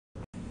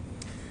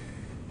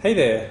Hey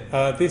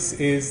there, this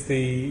is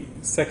the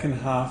second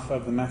half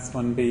of the Maths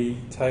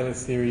 1B Taylor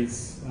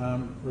Series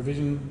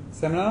revision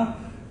seminar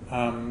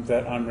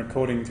that I'm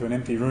recording to an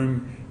empty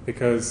room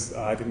because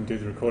I didn't do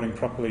the recording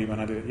properly when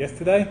I did it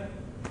yesterday.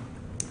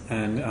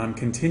 And I'm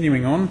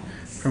continuing on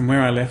from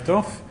where I left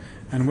off.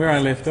 And where I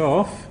left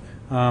off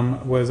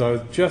was I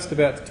was just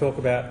about to talk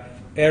about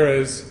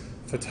errors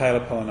for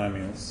Taylor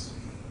polynomials.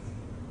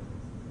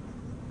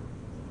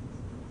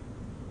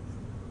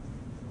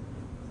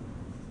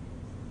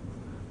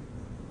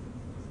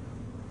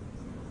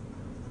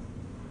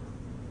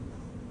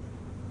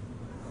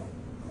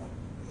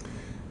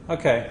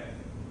 Okay,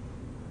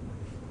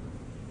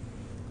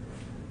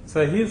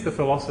 so here's the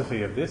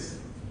philosophy of this.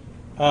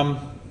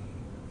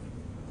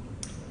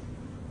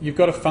 You've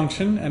got a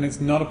function and it's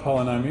not a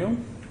polynomial.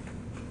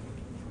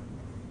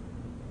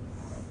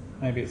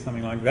 Maybe it's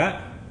something like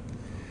that.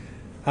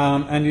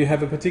 And you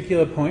have a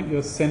particular point,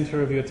 your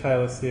centre of your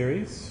Taylor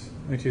series,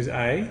 which is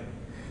A.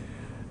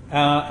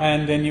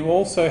 And then you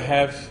also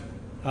have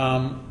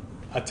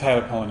a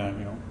Taylor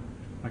polynomial.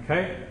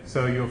 Okay,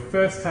 so your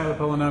first Taylor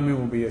polynomial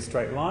will be a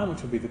straight line,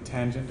 which will be the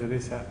tangent to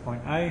this at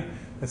point A.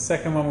 The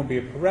second one will be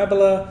a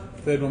parabola.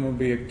 The third one will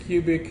be a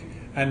cubic,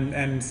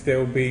 and there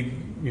will be,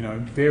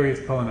 various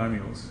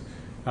polynomials.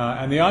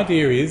 And the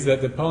idea is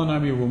that the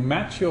polynomial will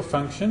match your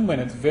function when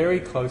it's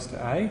very close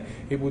to A.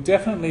 It will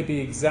definitely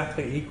be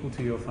exactly equal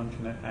to your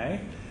function at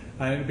A.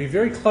 And it will be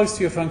very close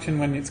to your function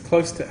when it's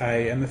close to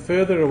A. And the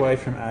further away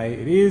from A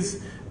it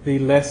is, the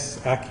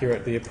less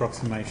accurate the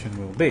approximation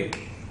will be.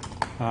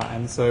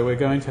 And so we're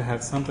going to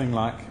have something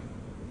like,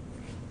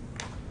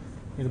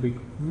 it'll be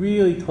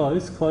really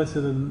close, closer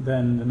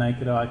than the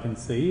naked eye can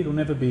see. It'll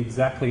never be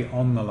exactly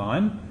on the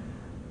line.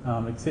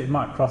 It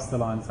might cross the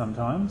line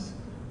sometimes.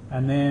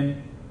 And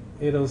then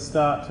it'll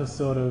start to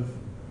sort of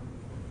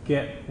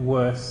get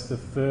worse the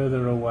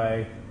further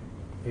away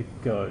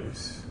it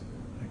goes.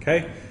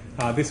 Okay?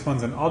 This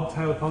one's an odd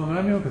Taylor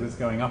polynomial because it's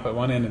going up at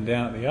one end and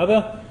down at the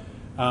other.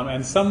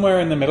 And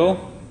somewhere in the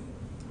middle,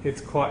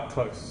 it's quite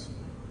close.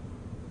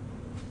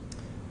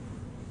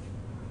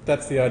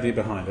 That's the idea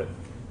behind it.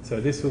 So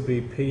this will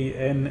be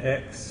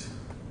Pnx,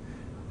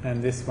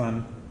 and this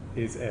one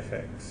is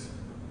fx.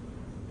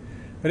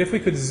 But if we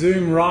could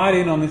zoom right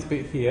in on this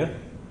bit here,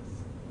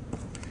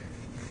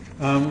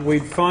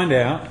 we'd find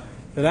out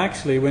that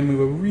actually when we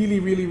were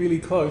really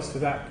close to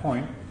that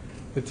point,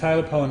 the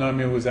Taylor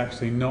polynomial was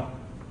actually not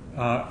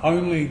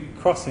only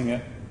crossing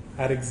it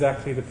at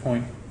exactly the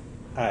point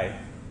A.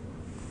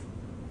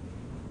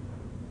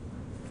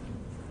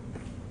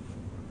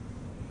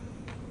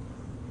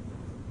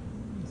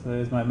 So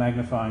there's my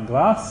magnifying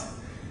glass,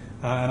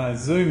 and I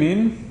zoom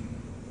in,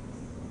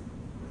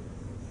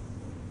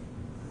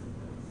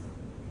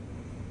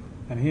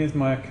 and here's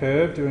my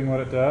curve doing what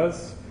it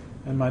does,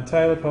 and my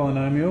Taylor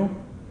polynomial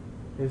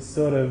is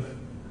sort of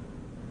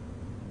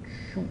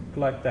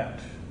like that.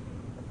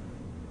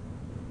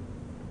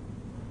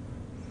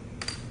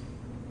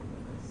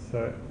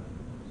 So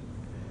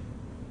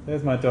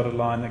there's my dotted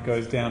line that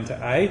goes down to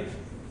A.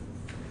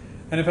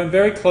 And if I'm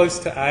very close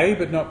to A,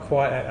 but not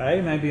quite at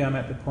A, maybe I'm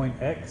at the point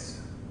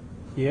X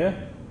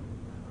here.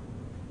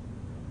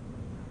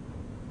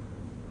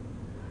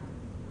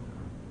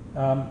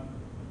 And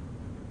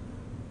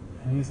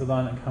here's the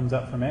line that comes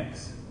up from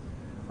X.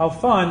 I'll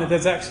find that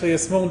there's actually a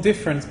small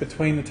difference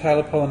between the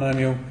Taylor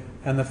polynomial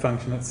and the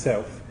function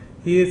itself.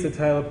 Here's the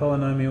Taylor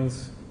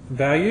polynomial's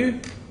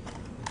value,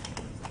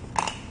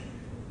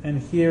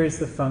 and here is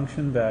the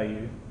function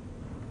value.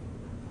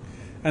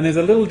 And there's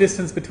a little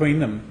distance between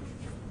them.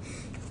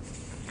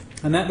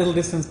 And that little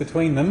distance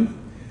between them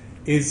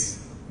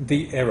is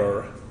the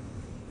error.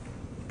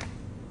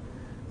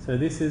 So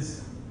this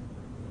is,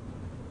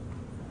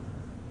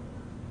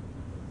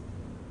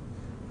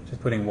 just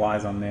putting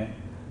y's on there.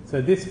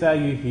 So this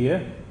value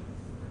here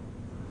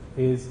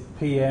is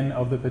Pn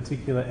of the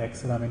particular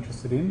x that I'm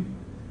interested in.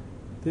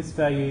 This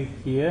value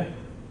here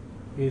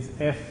is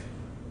f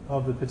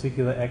of the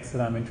particular x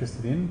that I'm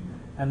interested in.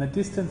 And the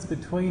distance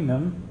between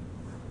them,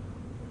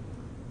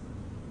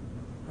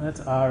 that's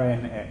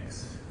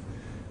Rnx.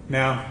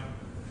 Now,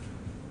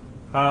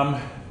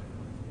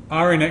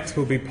 Rnx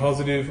will be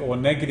positive or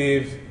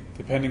negative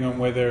depending on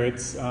whether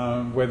it's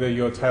whether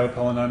your Taylor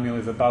polynomial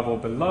is above or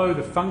below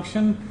the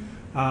function,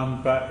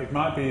 but it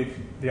might be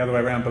the other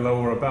way around, below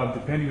or above,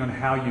 depending on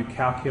how you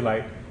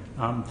calculate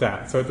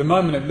that. So at the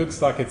moment it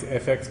looks like it's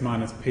fx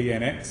minus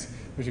pnx,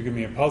 which will give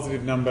me a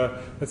positive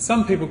number, but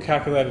some people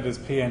calculate it as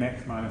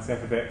pnx minus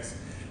f of x,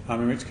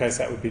 in which case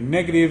that would be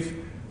negative.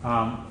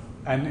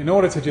 And in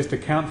order to just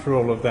account for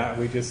all of that,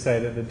 we just say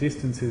that the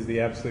distance is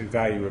the absolute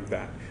value of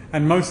that.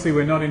 And mostly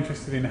we're not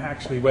interested in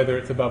actually whether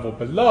it's above or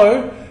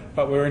below,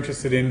 but we're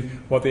interested in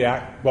what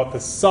the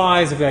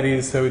size of that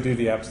is, so we do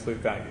the absolute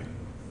value.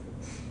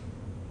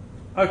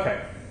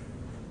 Okay.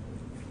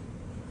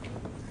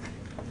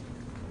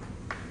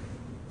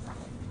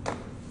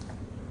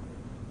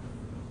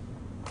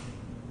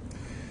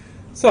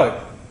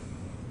 So,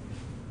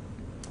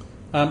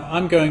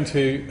 I'm going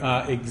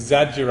to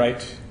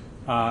exaggerate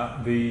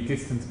the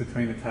distance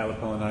between the Taylor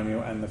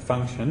polynomial and the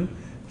function,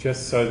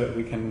 just so that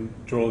we can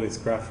draw this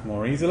graph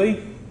more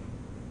easily.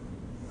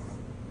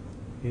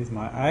 Here's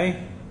my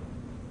A.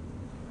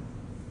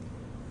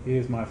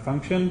 Here's my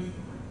function.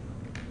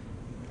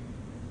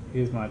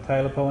 Here's my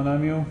Taylor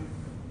polynomial.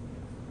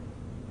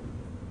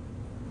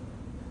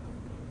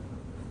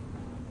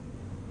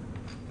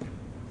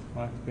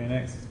 Y equals b and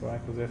x, y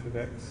equals f of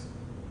x.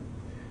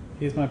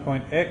 Here's my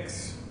point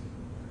x.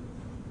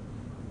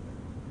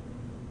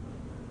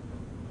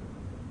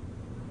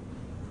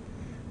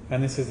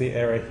 And this is the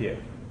error here.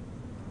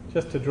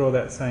 Just to draw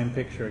that same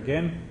picture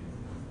again.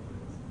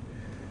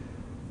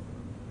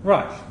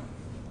 Right.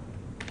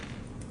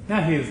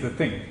 Now here's the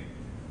thing.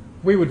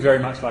 We would very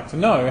much like to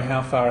know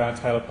how far our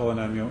Taylor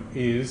polynomial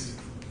is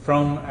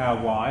from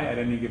our y at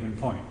any given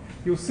point.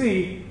 You'll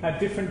see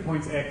at different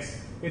points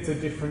x, it's a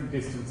different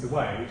distance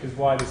away, which is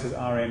why this is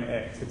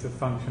Rnx. It's a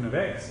function of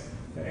x.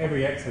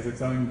 Every x has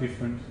its own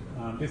different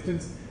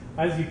distance.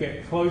 As you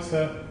get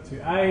closer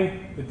to A,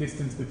 the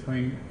distance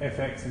between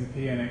fx and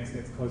Pnx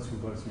gets closer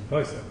and closer and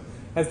closer.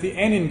 As the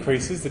n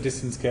increases, the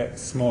distance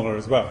gets smaller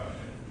as well.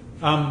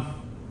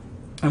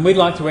 And we'd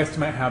like to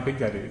estimate how big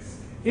that is.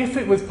 If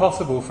it was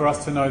possible for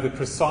us to know the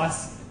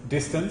precise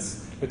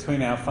distance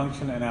between our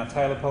function and our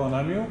Taylor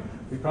polynomial,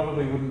 we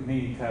probably wouldn't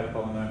need Taylor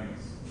polynomials.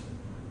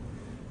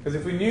 Because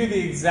if we knew the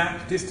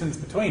exact distance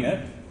between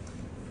it,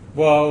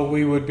 well,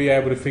 we would be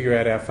able to figure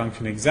out our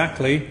function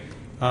exactly,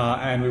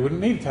 and we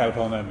wouldn't need a Taylor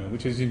polynomial,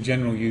 which is in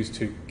general used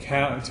to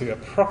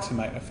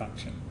approximate a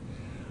function.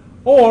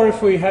 Or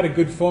if we had a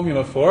good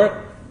formula for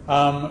it,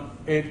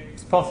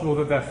 it's possible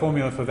that that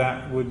formula for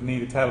that would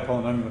need a Taylor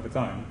polynomial of its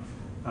own.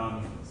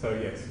 So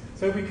yes.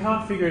 So we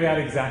can't figure it out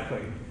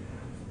exactly.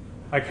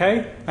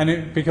 Okay?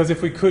 And because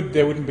if we could,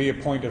 there wouldn't be a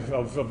point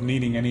of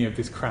needing any of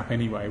this crap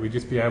anyway. We'd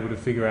just be able to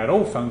figure out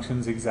all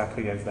functions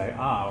exactly as they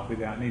are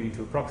without needing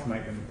to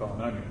approximate them to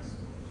polynomials.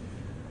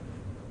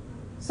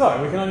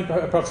 So we can only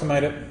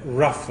approximate it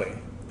roughly.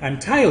 And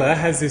Taylor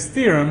has this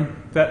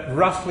theorem that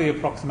roughly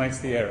approximates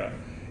the error.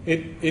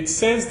 It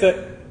says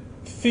that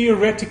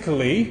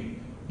theoretically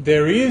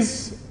there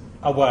is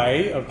a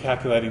way of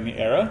calculating the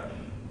error,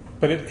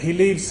 but he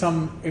leaves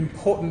some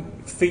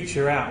important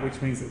feature out, which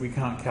means that we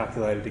can't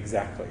calculate it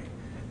exactly.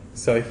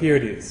 So here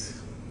it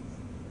is.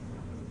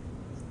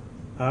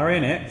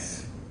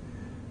 Rnx.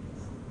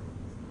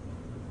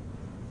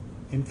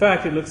 In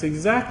fact, it looks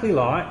exactly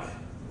like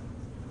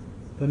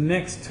the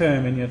next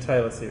term in your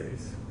Taylor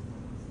series.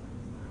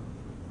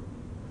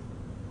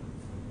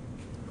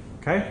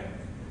 Okay?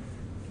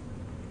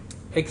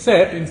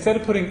 Except, instead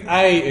of putting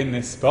A in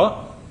this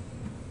spot,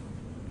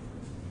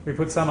 we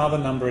put some other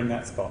number in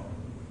that spot.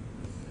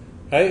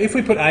 If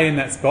we put A in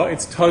that spot,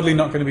 it's totally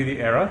not going to be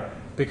the error,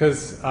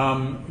 because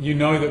you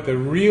know that the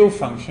real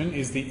function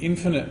is the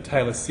infinite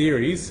Taylor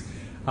series,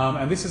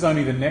 and this is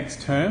only the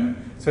next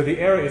term, so the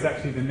error is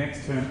actually the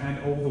next term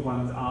and all the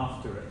ones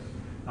after it,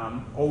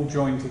 all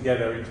joined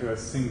together into a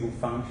single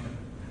function.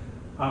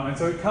 And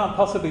so it can't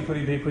possibly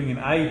be putting in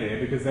A there,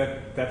 because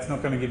that's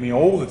not going to give me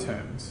all the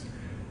terms.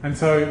 And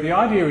so the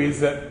idea is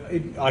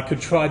that I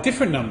could try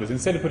different numbers.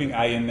 Instead of putting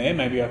A in there,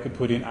 maybe I could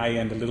put in A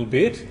and a little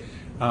bit,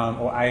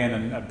 or A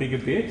and a bigger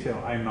bit, or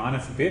A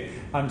minus a bit.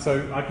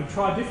 So I could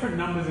try different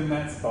numbers in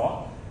that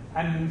spot,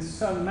 and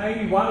so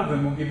maybe one of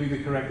them will give me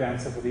the correct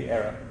answer for the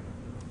error.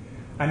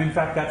 And in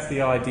fact, that's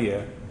the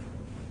idea.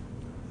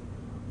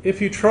 If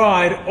you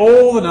tried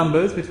all the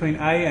numbers between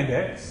A and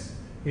X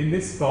in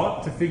this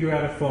spot to figure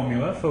out a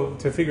formula,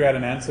 to figure out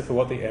an answer for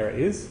what the error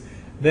is,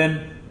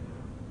 then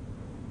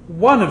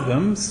one of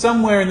them,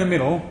 somewhere in the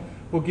middle,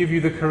 will give you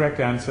the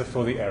correct answer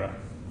for the error,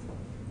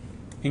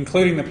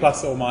 including the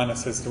plus or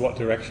minus as to what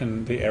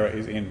direction the error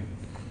is in.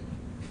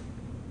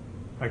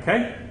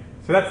 Okay?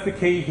 So that's the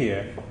key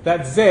here.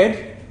 That Z,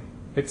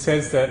 it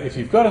says that if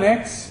you've got an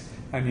X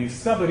and you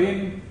sub it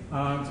in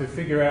to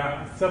figure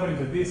out, sub it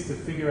into this to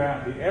figure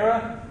out the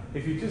error,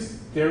 if you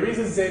just, there is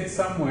a Z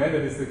somewhere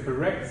that is the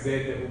correct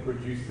Z that will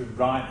produce the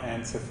right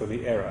answer for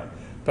the error.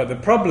 But the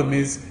problem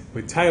is,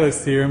 with Taylor's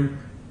theorem,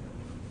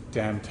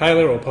 damn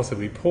Taylor, or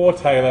possibly poor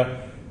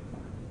Taylor,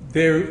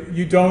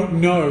 you don't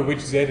know which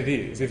Z it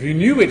is. If you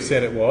knew which Z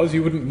it was,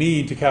 you wouldn't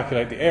need to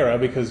calculate the error,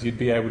 because you'd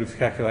be able to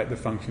calculate the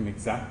function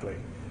exactly.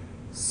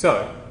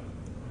 So,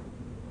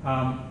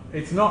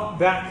 it's not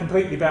that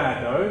completely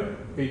bad though,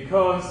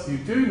 because you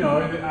do know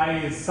that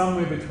A is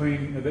somewhere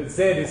between, that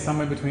Z is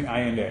somewhere between A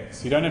and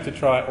X. You don't have to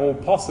try all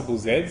possible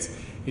Zs,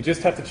 you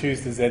just have to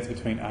choose the Zs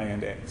between A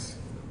and X.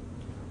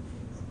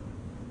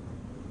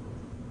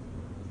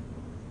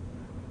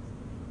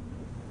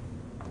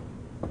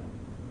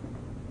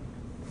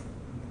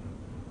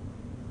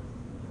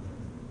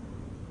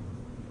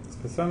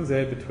 For some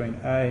Z between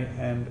A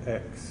and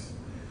X.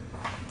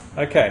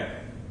 Okay.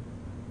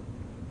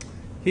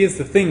 Here's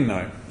the thing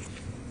though.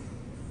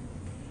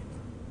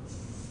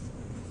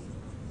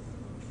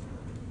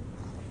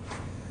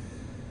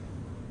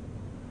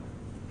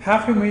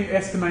 How can we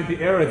estimate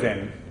the error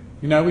then?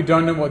 You know, we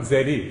don't know what Z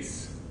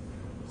is.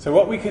 So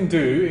what we can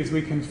do is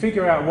we can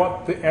figure out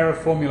what the error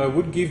formula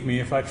would give me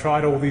if I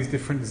tried all these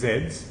different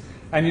z's.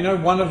 And you know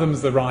one of them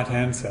is the right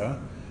answer.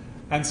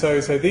 And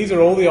so these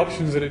are all the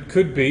options that it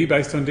could be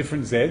based on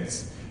different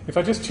z's. If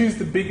I just choose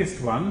the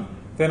biggest one,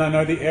 then I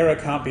know the error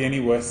can't be any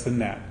worse than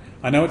that.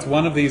 I know it's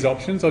one of these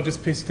options, I'll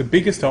just pick the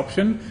biggest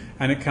option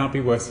and it can't be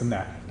worse than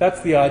that.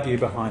 That's the idea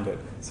behind it.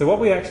 So what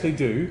we actually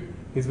do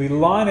is we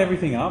line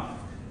everything up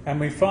and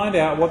we find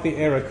out what the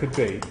error could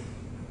be.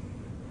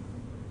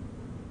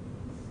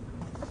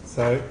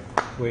 So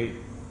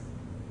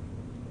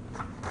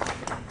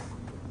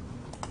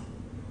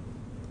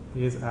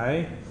here's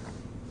A,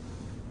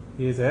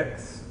 here's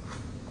X,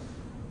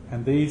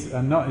 and these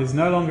is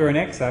no longer an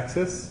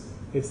X-axis,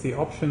 it's the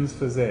options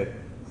for Z.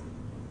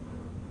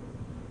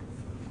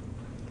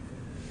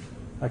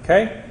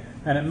 Okay,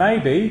 and it may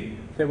be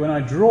that when I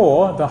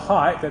draw the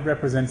height that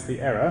represents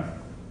the error,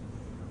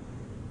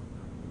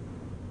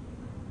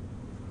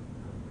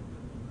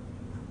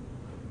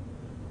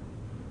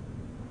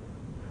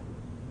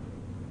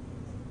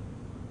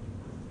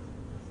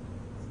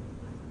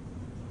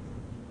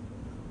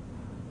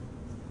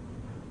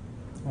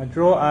 I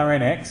draw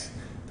Rnx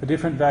for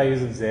different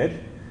values of Z.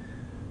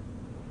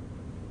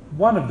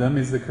 One of them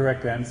is the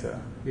correct answer.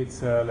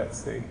 It's, let's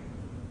see,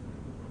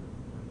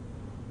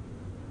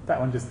 that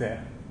one just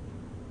there.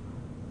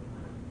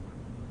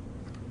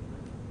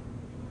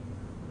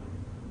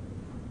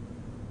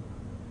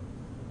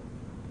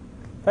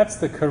 That's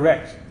the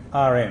correct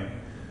Rn.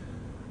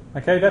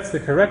 Okay, that's the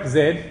correct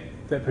Z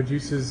that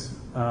produces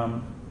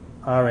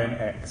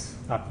Rnx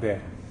up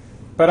there.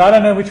 But I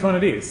don't know which one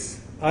it is.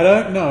 I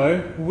don't know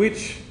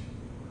which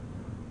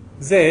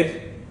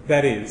Z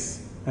that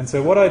is. And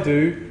so what I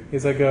do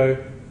is I go,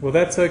 well,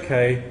 that's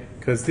okay,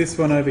 because this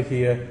one over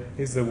here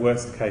is the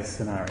worst case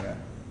scenario.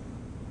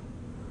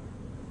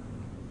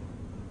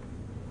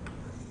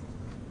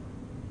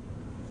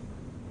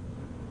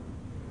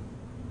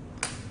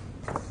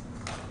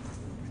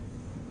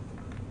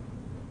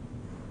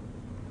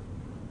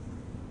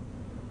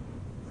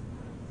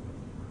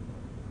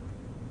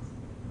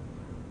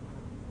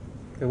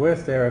 The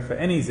worst error for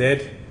any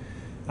Z,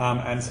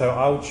 and so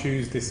I'll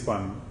choose this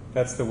one.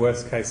 That's the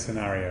worst case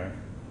scenario.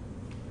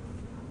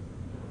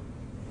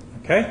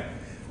 Okay?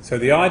 So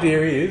the idea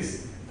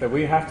is that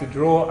we have to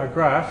draw a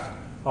graph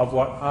of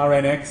what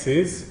Rnx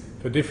is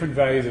for different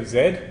values of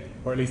Z,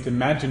 or at least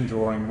imagine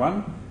drawing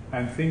one,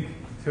 and think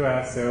to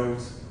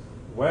ourselves,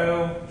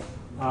 well,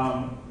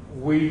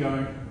 we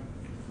don't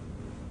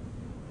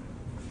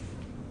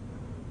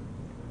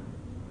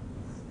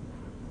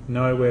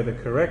know where the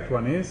correct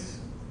one is.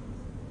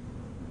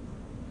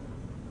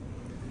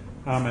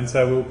 And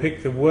so we'll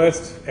pick the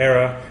worst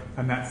error,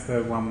 and that's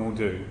the one we'll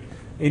do.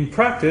 In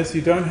practice,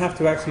 you don't have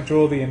to actually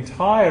draw the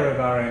entire of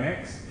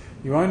Rnx.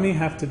 You only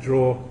have to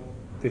draw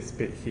this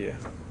bit here.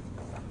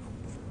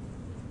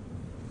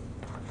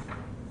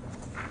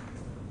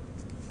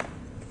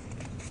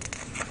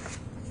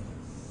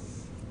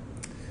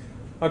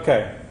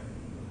 Okay.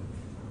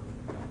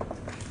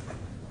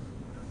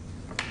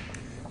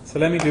 So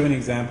let me do an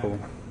example.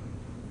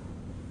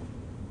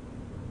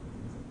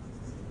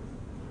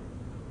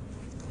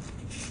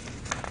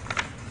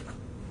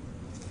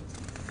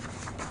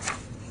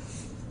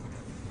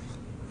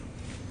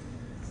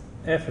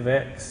 F of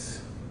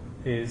x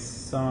is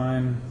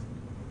sine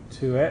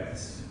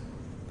 2x.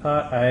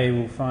 Part A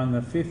will find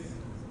the fifth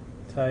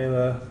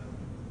Taylor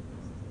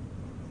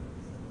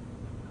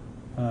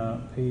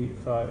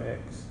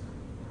P5x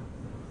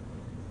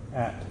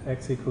at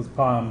x equals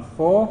pi on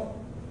 4.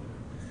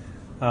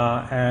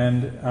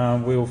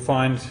 And we'll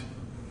find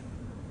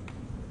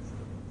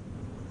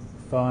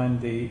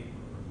the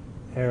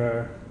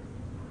error,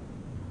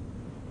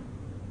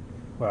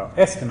 well,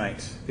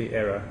 estimate the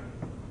error.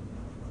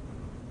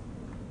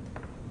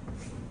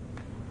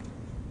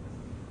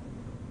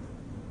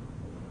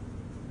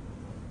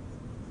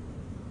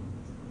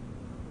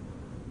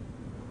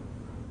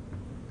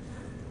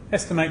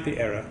 Estimate the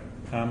error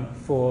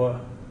for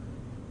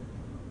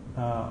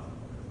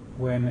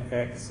when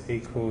x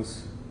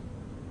equals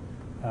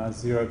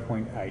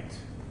 0.8.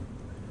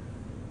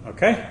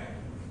 Okay?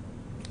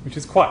 Which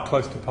is quite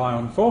close to pi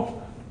on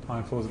 4. Pi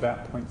on 4 is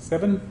about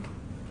 0.7.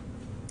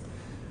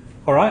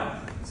 Alright,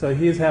 so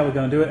here's how we're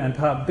going to do it. And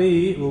part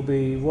B will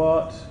be,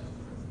 what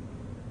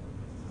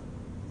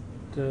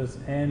does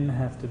n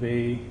have to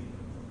be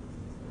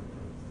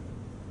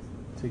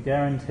to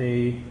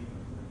guarantee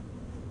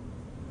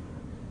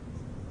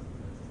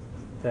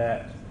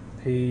that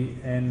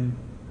Pn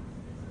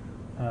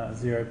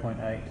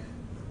 0.8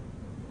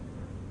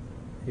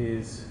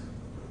 is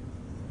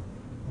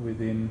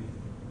within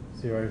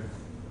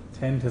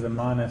 10 to the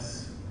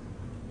minus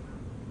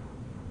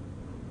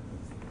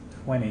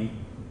 20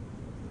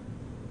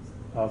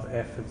 of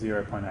f of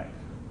 0.8.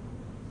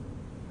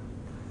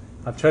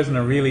 I've chosen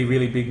a really,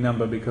 really big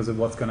number because of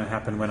what's going to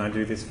happen when I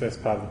do this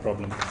first part of the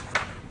problem.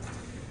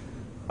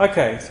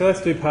 Okay, so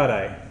let's do part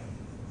A.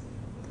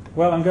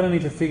 Well, I'm going to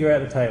need to figure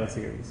out the Taylor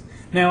series.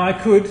 Now, I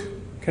could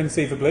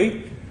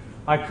conceivably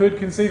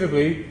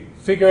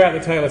figure out the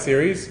Taylor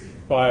series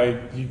by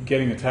you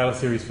getting the Taylor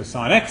series for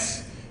sine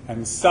x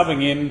and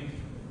subbing in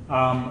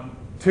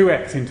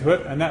 2x into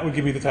it, and that would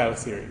give you the Taylor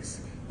series.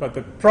 But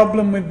the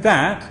problem with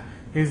that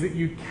is that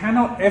you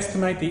cannot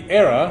estimate the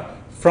error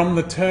from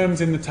the terms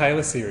in the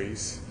Taylor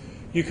series.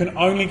 You can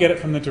only get it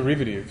from the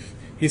derivative.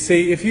 You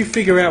see, if you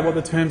figure out what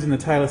the terms in the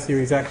Taylor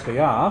series actually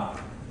are,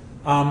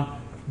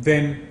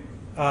 then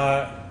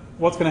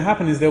what's going to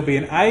happen is there'll be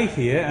an a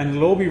here, and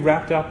it'll all be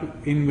wrapped up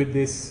in with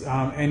this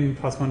n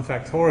plus 1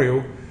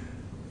 factorial,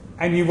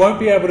 and you won't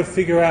be able to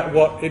figure out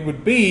what it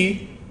would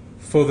be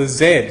for the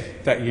z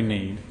that you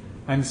need.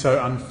 And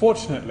so,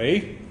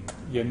 unfortunately,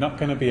 you're not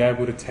going to be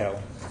able to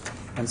tell.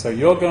 And so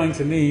you're going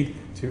to need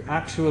to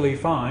actually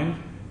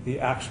find the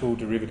actual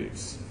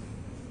derivatives.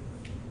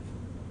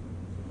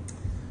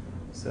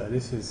 So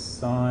this is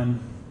sine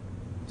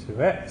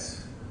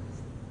 2x.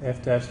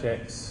 F dash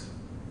x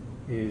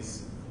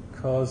is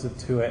cos of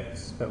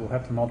 2x, but we'll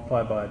have to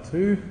multiply by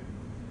 2.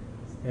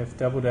 F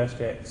double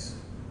dash x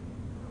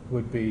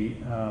would be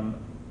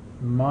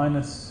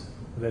minus,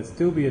 there'd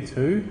still be a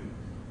 2.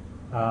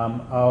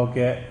 I'll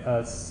get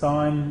a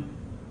sine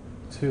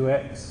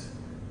 2x,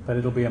 but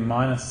it'll be a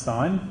minus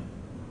sign.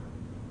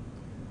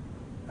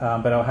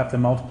 But I'll have to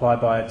multiply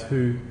by a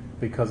 2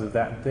 because of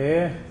that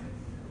there.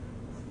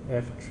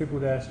 F triple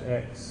dash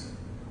x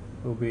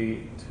will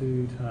be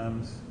 2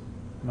 times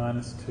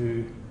minus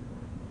 2.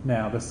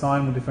 Now the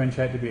sign will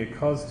differentiate to be a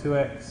cos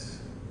 2x,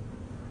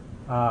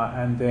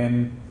 and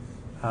then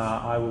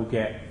I will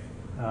get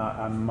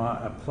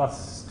a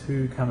plus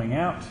 2 coming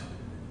out.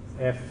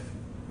 F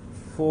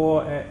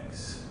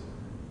 4x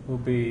will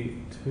be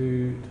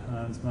 2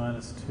 times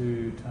minus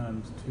 2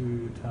 times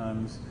 2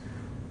 times.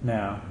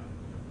 Now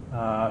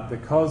the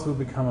cos will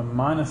become a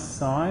minus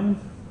sign,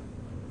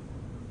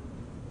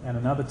 and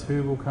another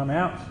 2 will come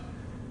out,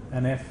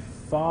 and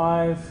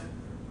F5x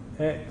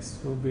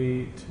will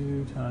be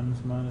 2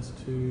 times minus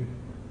 2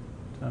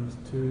 times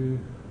 2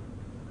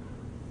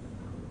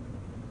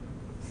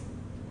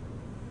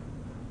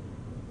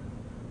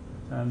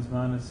 times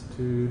minus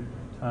 2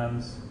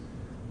 times,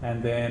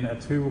 and then a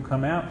 2 will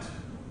come out.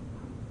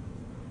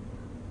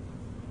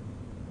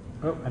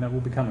 Oh, and it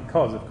will become a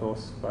cos, of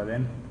course, by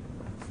then.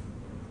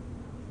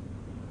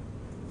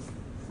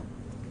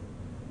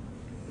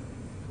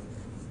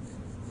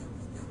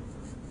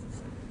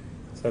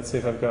 So let's see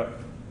if I've got,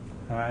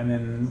 and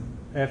then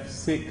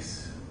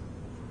F6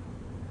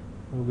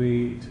 will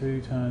be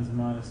 2 times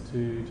minus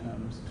 2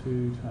 times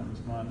 2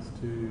 times minus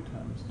 2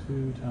 times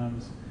 2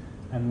 times,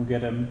 and we'll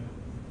get a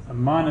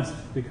minus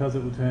because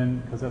it will turn,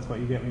 because that's what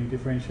you get when you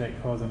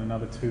differentiate cos, and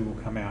another 2 will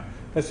come out.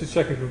 Let's just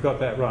check if we've got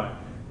that right.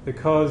 The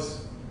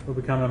cos will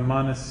become a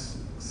minus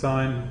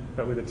sign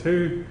but with a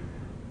 2.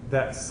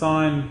 That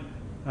sine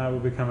will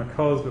become a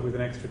cos but with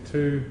an extra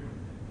 2.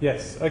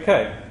 Yes,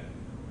 okay.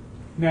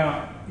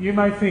 Now, you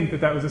may think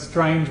that that was a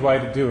strange way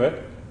to do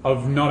it,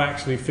 of not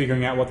actually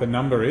figuring out what the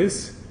number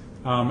is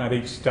at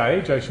each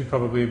stage. I should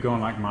probably have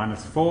gone like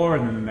minus 4,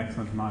 and then the next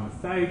one's minus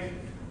 8,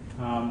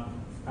 and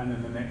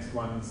then the next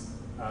one's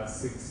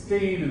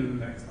 16, and then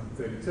the next one's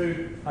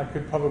 32. I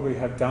could probably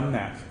have done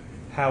that.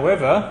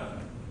 However,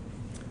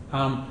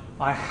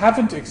 I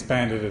haven't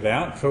expanded it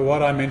out for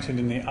what I mentioned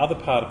in the other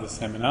part of the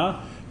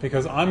seminar,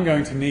 because I'm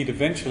going to need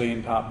eventually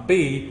in part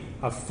B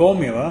a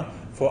formula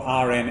for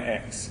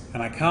Rnx,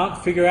 and I can't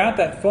figure out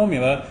that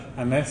formula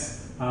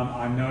unless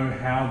I know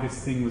how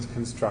this thing was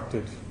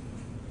constructed.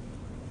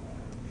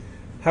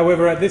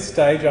 However, at this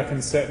stage I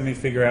can certainly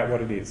figure out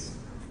what it is.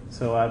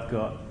 So I've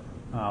got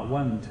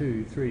 1,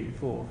 2, 3,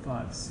 4,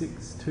 5,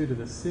 6, 2 to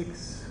the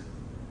 6,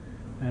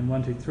 and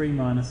 1, 2, 3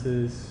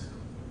 minuses.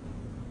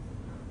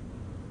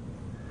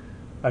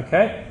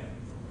 Okay.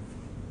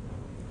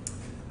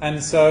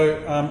 And so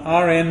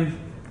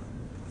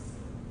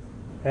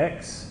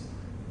Rnx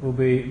will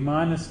be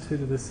minus 2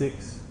 to the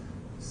 6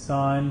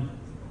 sine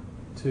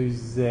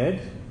 2z,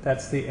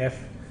 that's the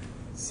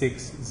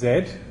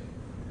F6z,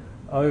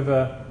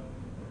 over,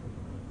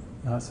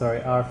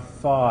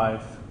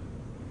 R5.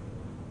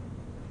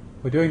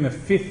 We're doing the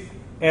 5th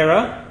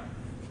error,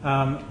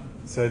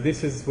 so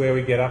this is where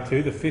we get up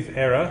to, the 5th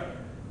error,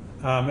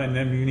 and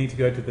then we need to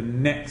go to the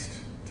next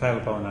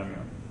Taylor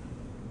polynomial.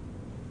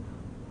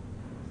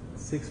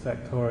 6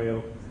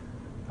 factorial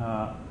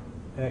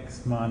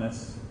x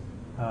minus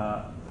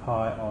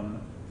pi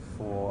on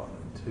 4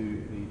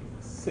 to the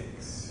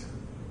 6.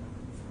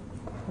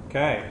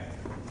 Okay.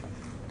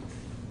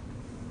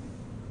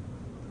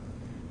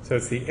 So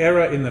it's the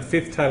error in the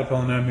 5th Taylor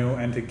polynomial,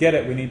 and to get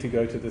it we need to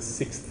go to the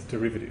 6th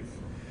derivative.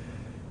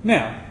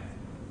 Now,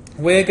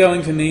 we're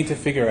going to need to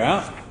figure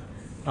out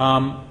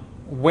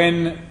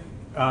when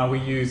we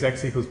use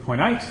x equals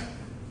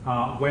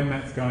 0.8, when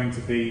that's going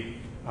to be,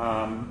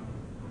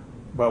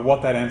 well,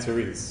 what that answer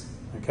is.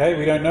 Okay,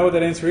 we don't know what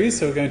that answer is,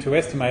 so we're going to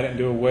estimate it and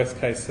do a worst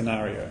case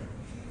scenario.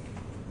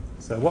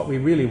 So what we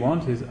really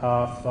want is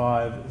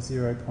R5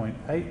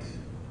 0.8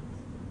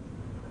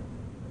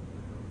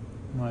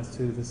 minus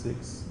 2 to the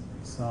 6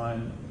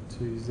 sine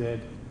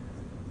 2z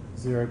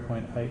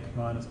 0.8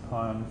 minus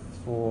pi on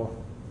 4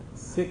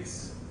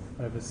 6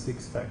 over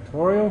 6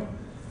 factorial,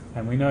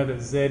 and we know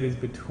that z is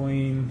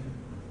between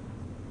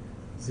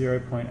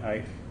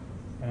 0.8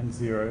 and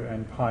 0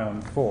 and pi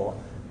on 4.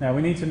 Now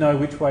we need to know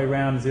which way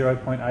round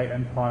 0.8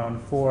 and pi on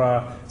 4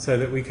 are so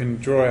that we can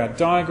draw our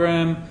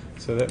diagram.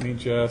 So let me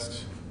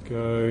just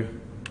go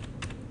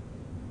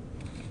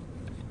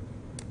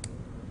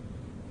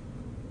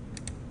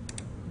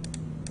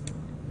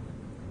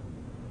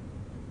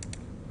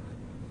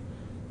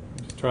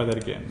try that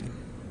again.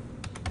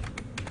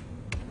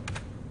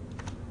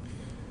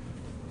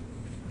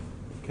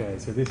 Okay,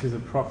 so this is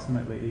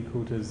approximately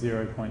equal to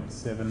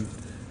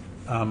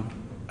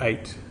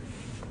 0.78.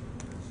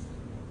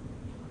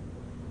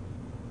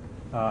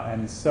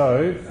 And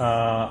so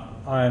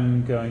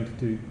I'm going to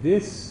do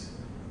this.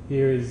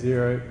 Here is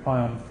 0 pi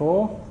on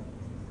 4.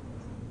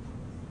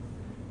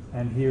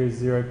 And here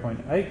is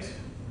 0.8.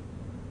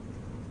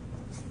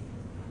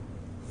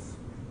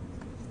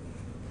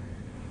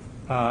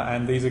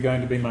 And these are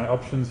going to be my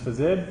options for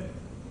z.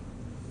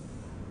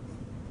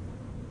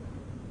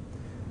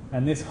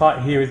 And this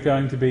height here is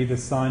going to be the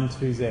sine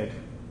 2z.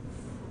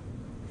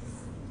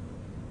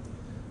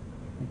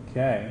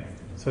 Okay,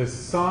 so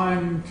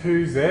sine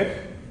 2z,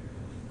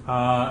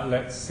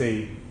 let's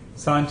see,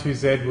 sine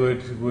 2z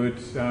would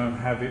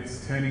have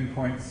its turning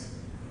points,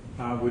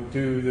 would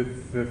do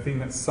the thing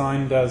that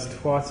sine does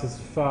twice as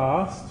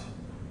fast.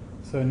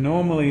 So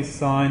normally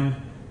sine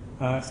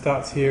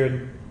starts here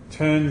and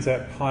turns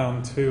at pi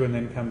on 2 and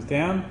then comes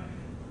down,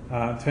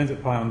 turns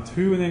at pi on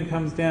 2 and then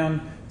comes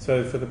down.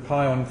 So for the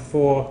pi on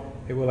 4,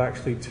 it will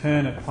actually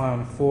turn at pi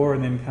on 4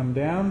 and then come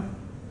down.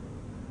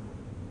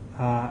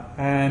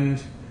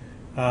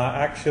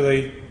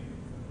 Actually,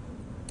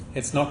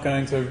 it's not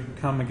going to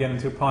come again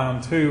until pi on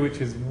 2,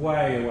 which is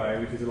way away,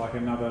 which is like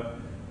another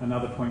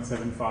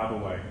 0.75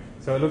 away.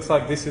 So it looks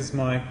like this is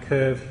my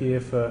curve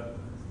here for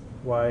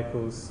y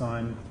equals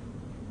sine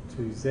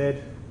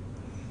 2z.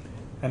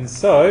 And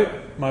so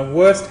my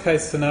worst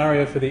case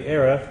scenario for the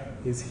error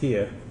is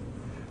here,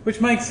 which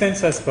makes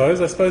sense, I suppose.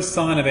 I suppose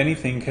sine of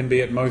anything can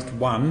be at most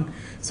 1.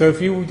 So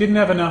if you didn't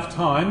have enough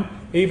time,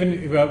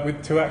 even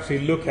to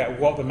actually look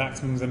at what the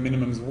maximums and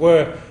minimums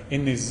were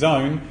in this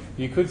zone,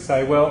 you could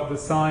say, well, the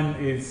sine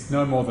is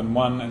no more than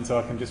 1, and so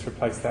I can just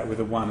replace that with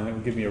a 1, and it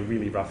will give me a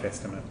really rough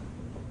estimate.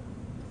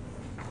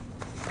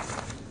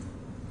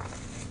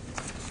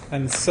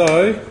 And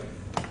so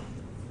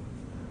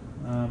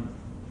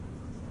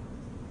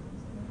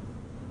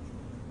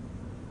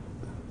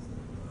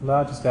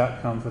largest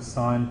outcome for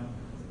sine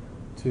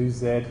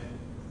 2z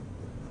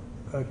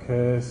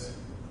occurs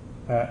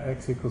at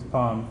x equals pi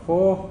on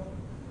 4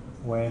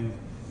 when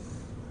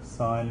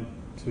sine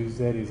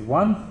 2z is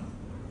 1.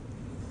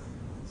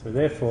 So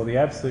therefore the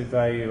absolute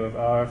value of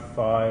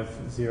R5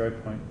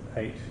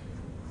 0.8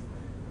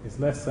 is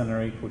less than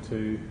or equal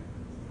to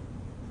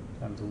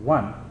times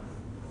 1.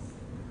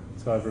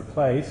 So I've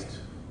replaced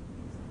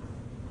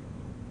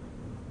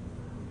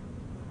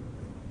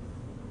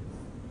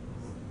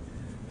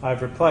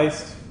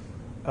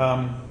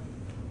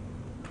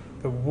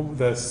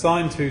the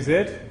sine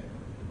 2z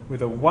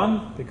with a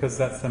 1 because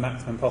that's the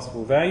maximum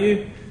possible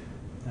value,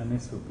 and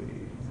this will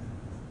be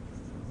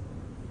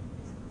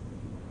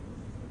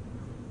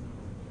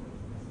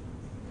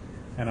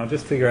and I'll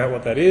just figure out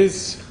what that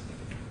is.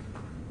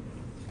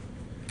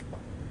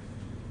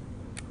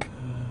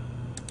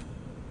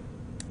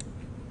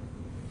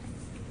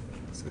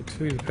 So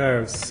 2 to the power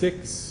of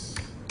 6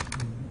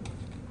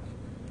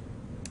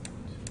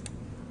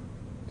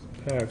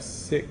 power of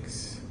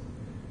 6,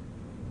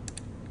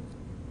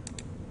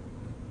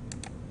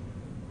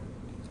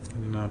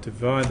 and then I'll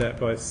divide that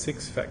by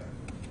 6 factor.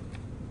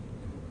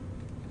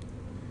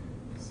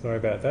 Sorry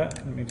about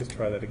that. Let me just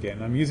try that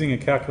again. I'm using a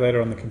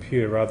calculator on the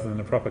computer rather than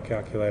a proper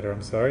calculator,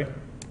 I'm sorry.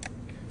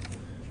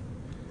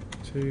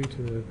 2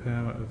 to the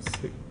power of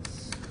 6.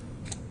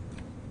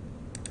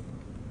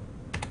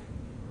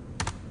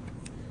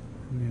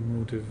 And then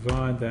we'll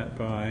divide that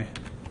by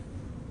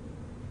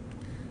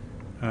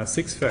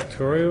 6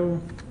 factorial.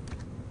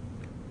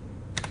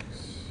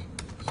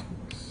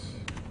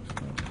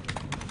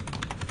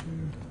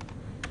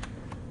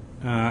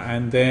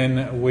 And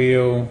then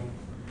we'll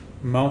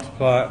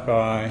multiply it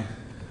by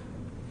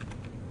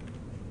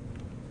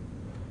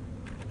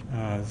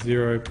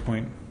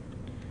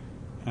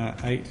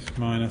 0.8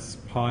 minus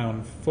pi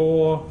on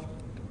 4.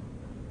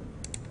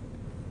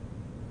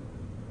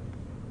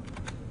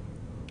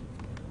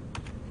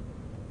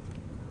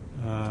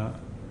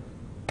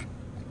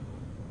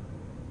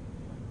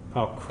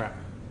 Oh crap.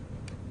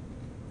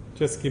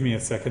 Just give me a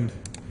second.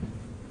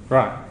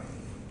 Right.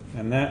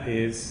 And that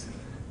is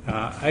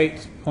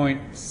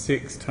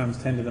 8.6 times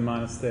 10 to the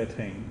minus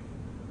 13.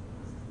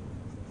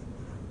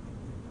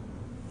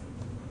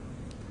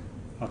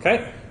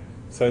 Okay,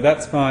 so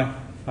that's my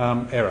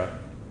error.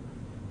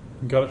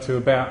 Got it to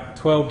about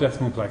 12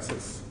 decimal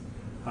places.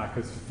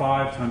 Because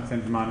 5 times 10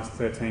 to the minus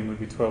 13 would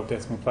be 12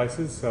 decimal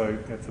places, so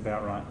that's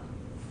about right.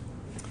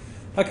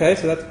 Okay,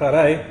 so that's part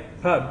A.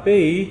 Part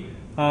B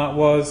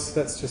was,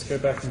 let's just go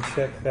back and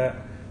check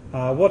that.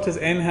 What does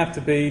n have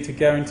to be to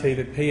guarantee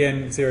that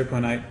Pn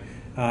 0.8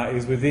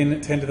 is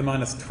within 10 to the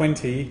minus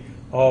 20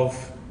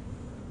 of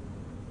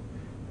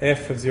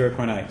f of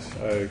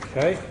 0.8.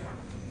 Okay,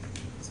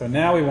 so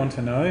now we want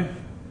to know,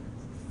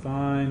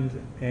 find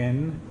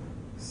n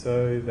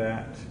so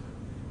that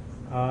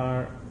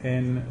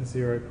Rn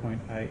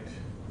 0.8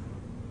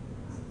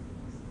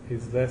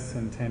 is less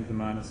than 10 to the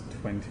minus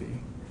 20.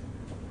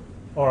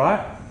 All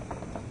right.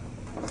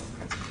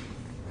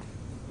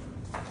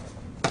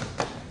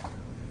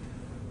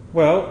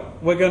 Well,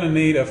 we're going to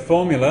need a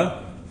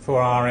formula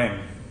for Rn.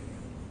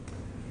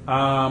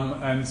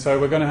 And so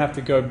we're going to have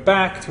to go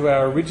back to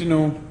our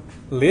original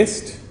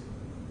list.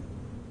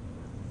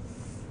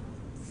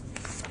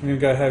 We're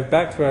going to go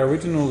back to our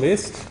original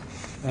list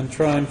and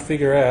try and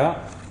figure out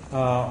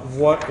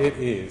what it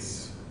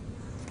is.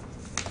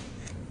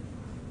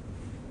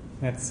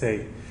 Let's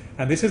see.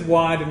 And this is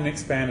why I didn't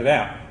expand it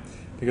out,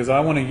 because I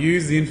want to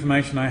use the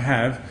information I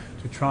have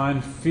to try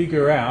and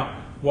figure out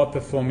what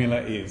the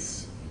formula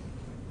is.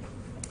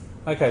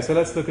 Okay, so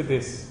let's look at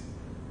this.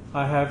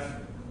 I have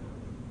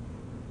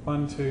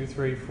 1, 2,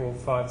 3, 4,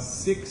 5,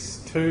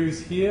 6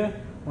 2's here.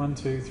 1,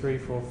 2, 3,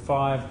 4,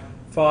 5.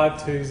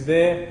 5 2's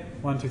there.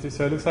 1, 2, 3.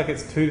 So it looks like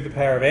it's 2 to the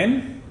power of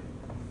n.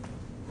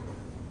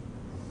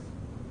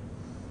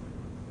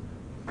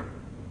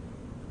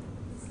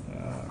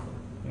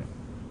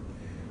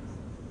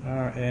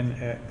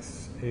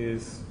 Rnx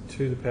is 2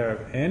 to the power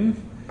of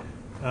n.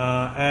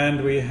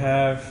 And we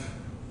have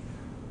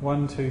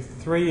 1, 2,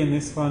 3 in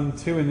this one,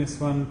 2 in this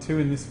one, 2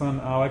 in this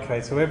one. Oh,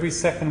 okay, so every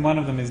second one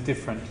of them is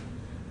different.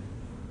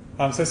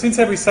 So since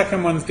every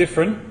second one's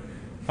different,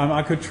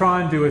 I could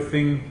try and do a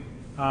thing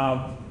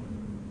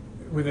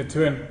with a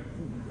 2n.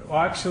 Well,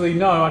 actually,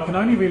 no, I can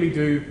only really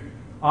do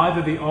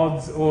either the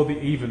odds or the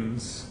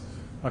evens.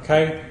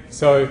 Okay,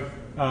 so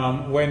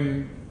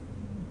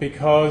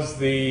because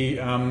the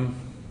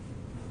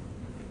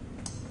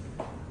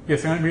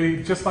yes, I don't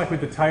really, just like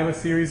with the Taylor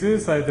series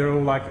is, so they're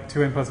all like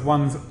 2n plus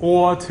 1s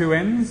or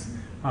 2n's.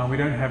 We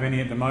don't have any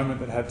at the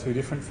moment that have two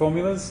different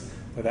formulas,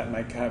 but that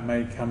may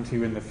come to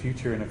you in the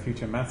future in a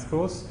future maths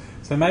course.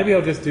 So maybe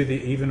I'll just do the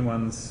even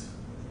ones.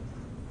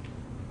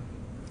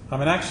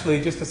 And actually,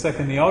 just a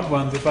second, the odd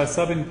ones, if I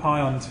sub in pi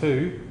on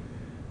 2,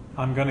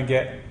 I'm going to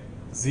get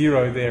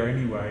 0 there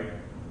anyway,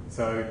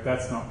 so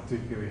that's not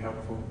particularly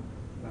helpful.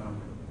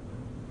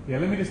 Yeah,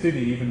 let me just do the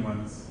even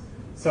ones.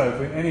 So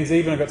if n is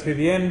even, I've got 2 to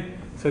the n.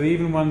 So the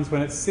even ones,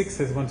 when it's 6,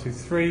 there's 1, 2,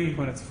 3.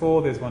 When it's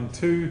 4, there's 1,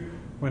 2.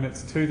 When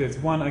it's 2, there's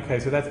 1. Okay,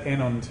 so that's n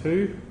on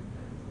 2.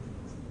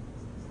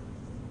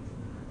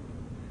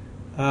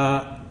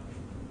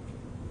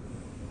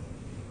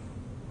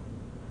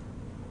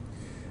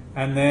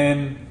 And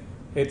then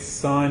it's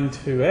sine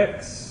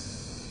 2x.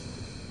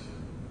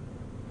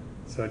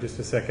 So just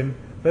a second.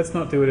 Let's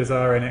not do it as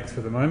Rnx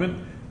for the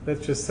moment.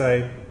 Let's just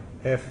say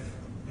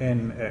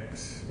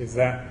fnx is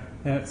that.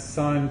 And it's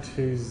sine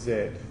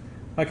 2z.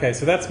 Okay,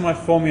 so that's my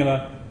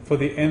formula for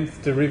the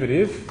nth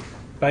derivative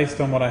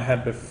based on what I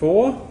had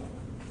before.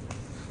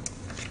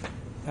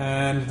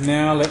 And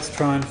now let's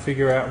try and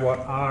figure out what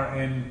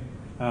Rn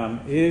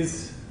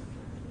is.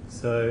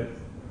 So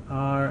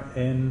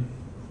Rnx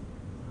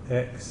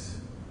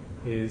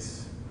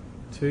is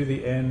 2 to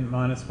the n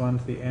minus 1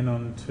 to the n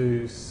on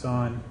 2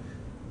 sine,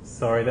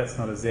 sorry, that's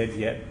not a z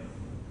yet,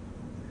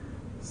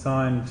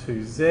 sine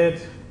 2z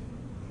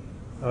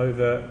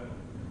over,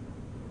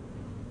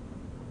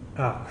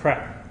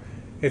 crap.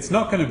 It's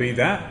not going to be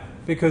that,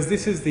 because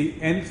this is the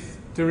nth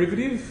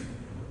derivative.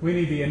 We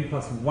need the n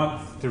plus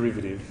 1th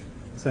derivative.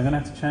 So I'm going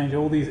to have to change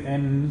all these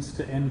n's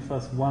to n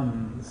plus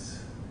 1's.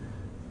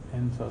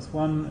 N plus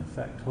 1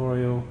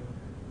 factorial,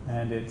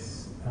 and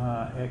it's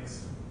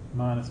x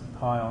minus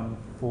pi on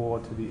 4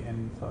 to the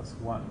n plus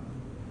 1.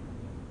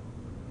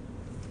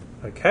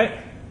 Okay.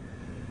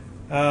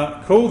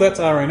 Cool, that's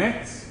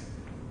Rnx.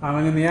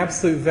 And then the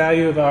absolute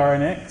value of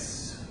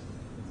Rnx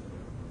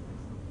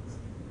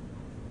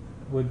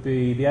would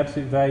be the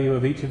absolute value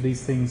of each of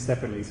these things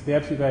separately. So the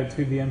absolute value of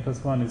 2 to the n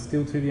plus 1 is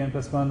still 2 to the n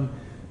plus 1.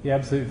 The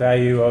absolute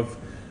value of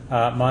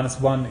minus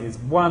 1 is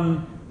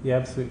 1. The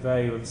absolute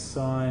value of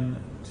sine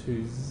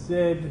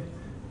 2z.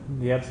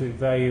 The absolute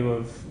value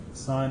of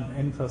sine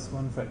n plus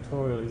 1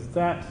 factorial is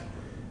that.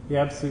 The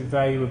absolute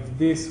value of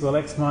this, well,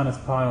 x minus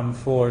pi on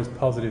 4 is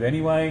positive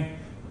anyway,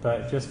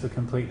 but just for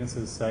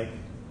completeness' sake,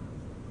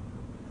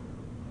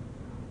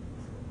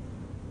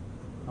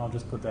 I'll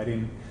just put that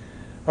in.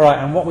 All right,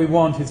 and what we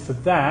want is for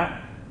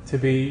that to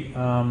be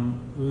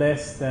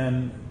less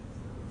than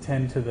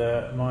 10 to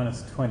the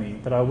minus 20,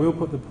 but I will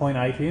put the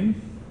 0.8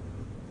 in.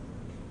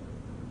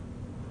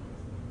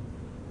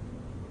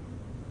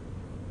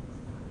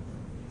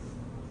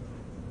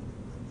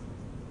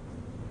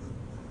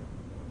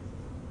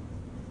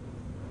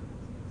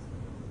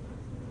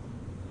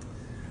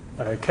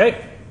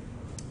 Okay,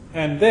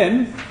 and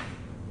then,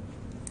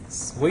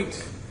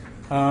 sweet,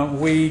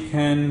 we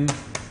can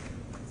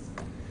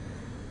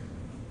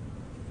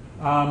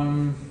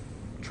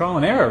trial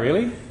and error,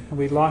 really.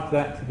 We'd like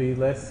that to be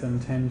less than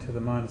 10 to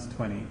the minus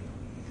 20.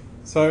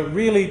 So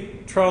really,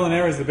 trial and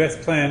error is the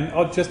best plan.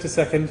 Oh, just a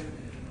second.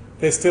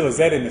 There's still a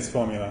z in this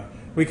formula.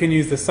 we can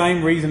use the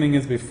same reasoning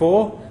as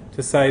before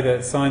to say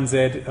that sine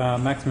z,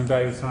 maximum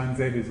value of sine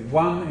z is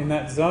 1 in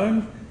that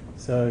zone.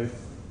 So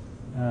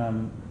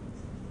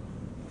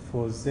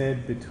for z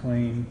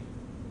between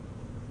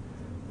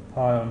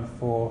pi on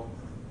 4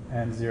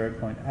 and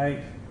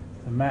 0.8,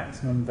 the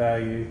maximum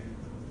value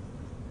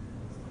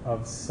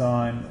of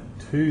sine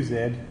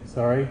 2z,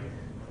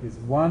 is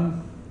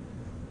 1.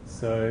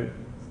 So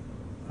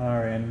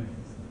Rn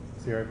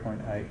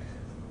 0.8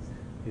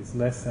 is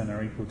less than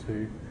or equal to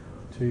 2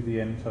 to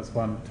the n plus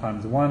 1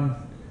 times 1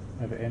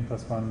 over n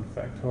plus 1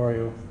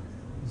 factorial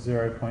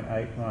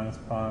 0.8 minus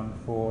pi on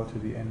 4 to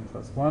the n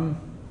plus 1,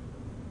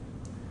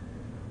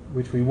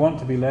 which we want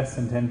to be less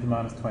than 10 to the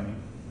minus 20.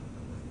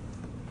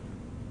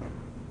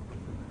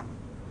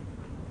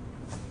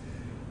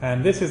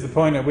 And this is the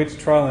point at which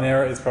trial and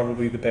error is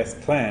probably the best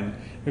plan.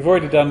 We've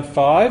already done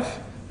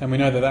 5, and we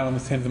know that that one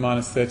was 10 to the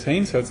minus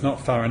 13, so it's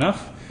not far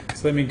enough.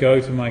 So let me go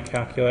to my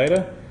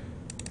calculator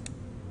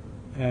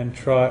and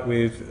try it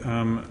with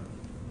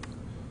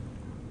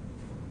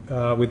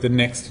the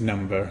next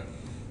number.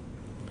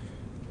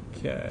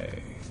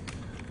 Okay.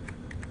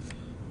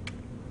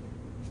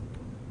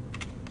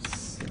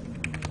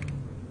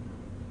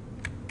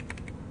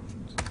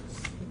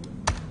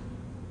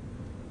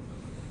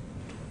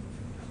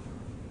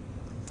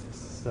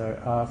 So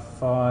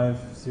R5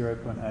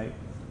 0.8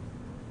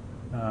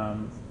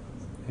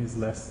 is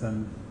less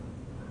than,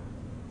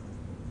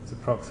 it's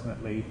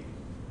approximately,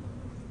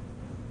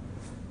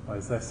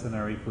 is less than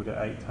or equal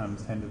to 8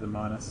 times 10 to the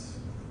minus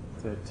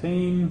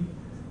 13.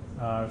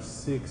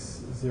 R6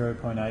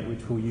 0.8,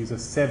 which will use a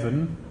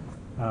 7,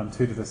 2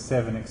 to the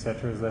 7,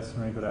 etc., is less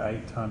than or equal to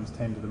 8 times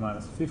 10 to the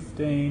minus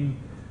 15.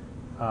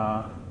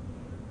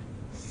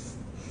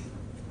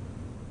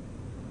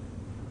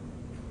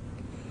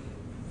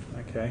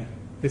 Okay.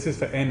 This is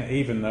for n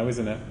even though,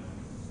 isn't it?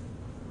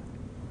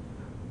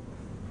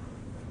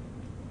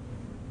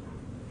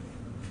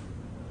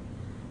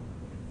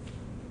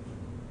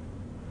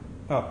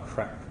 Oh,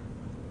 crap.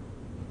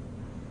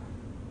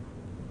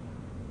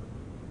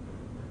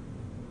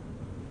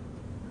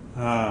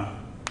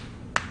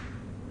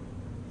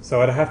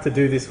 So I'd have to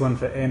do this one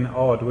for n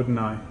odd, wouldn't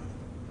I?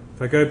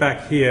 If I go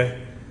back here,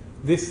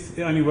 this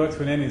only works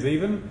when n is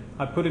even.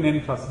 I put in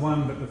n plus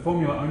 1, but the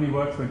formula only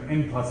works when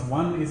n plus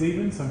 1 is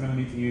even, so I'm going to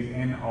need to use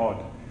n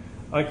odd.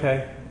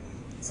 Okay,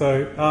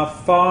 so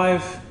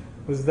R5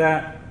 was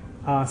that.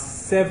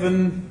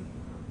 R7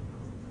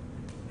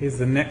 is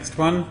the next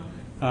one,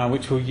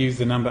 which will use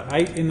the number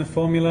 8 in the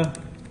formula.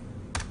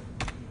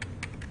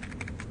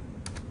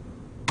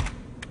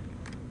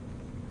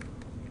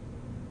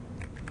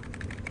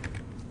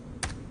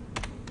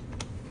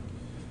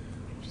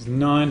 Which is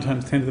 9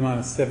 times 10 to the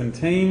minus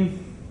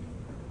 17.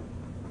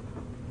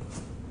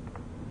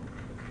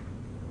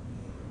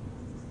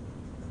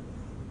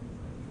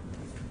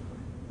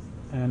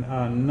 And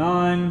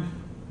R9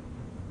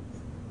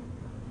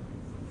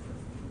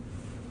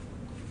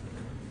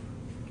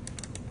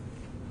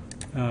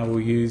 we'll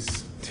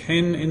use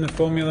 10 in the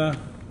formula.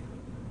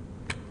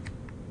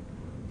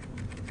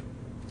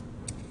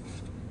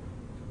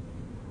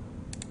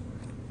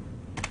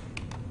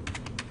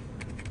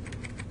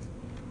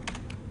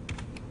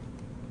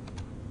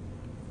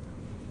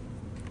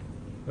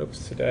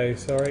 Oops, today,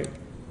 sorry.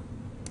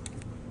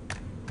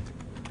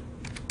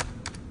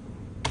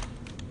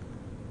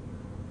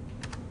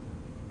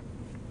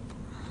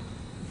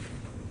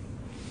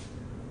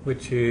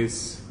 Which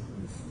is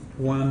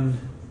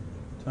 1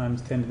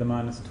 times 10 to the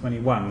minus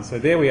 21. So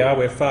there we are,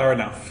 we're far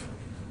enough.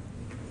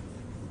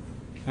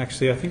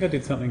 Actually, I think I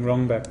did something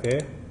wrong back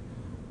there.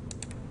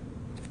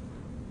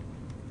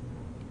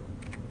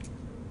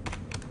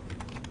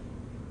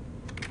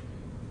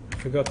 I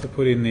forgot to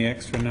put in the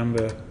extra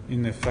number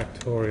in the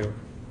factorial.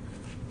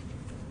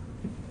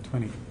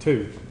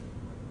 22.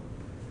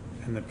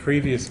 And the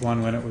previous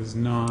one when it was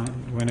 8,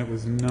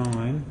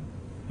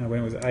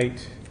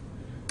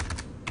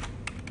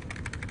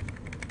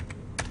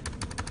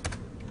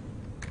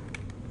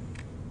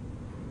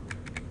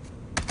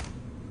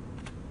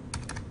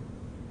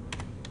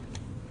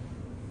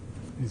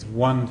 is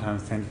 1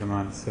 times 10 to the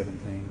minus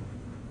 17.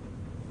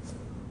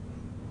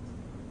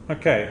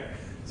 Okay,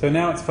 so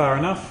now it's far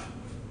enough.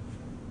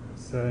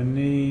 So I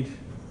need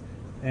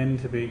n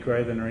to be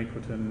greater than or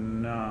equal to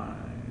 9.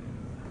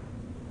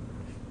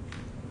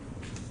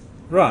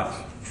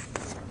 Right.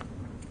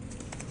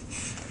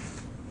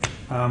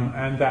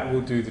 And that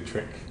will do the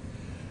trick.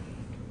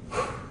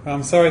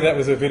 I'm sorry that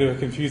was a bit of a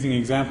confusing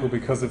example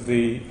because of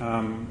the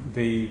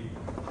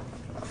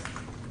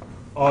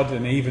odd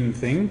and even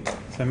thing.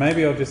 So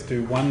maybe I'll just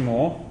do one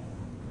more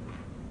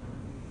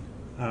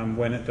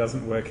when it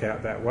doesn't work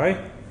out that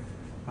way.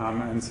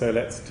 And so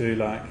let's do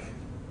like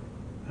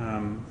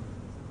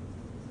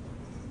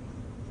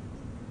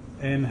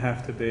n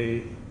have to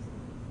be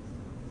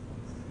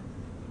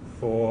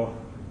for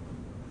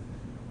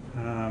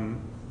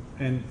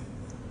n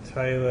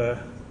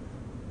Taylor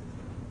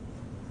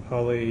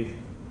poly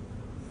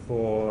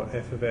for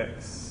f of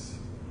x,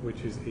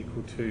 which is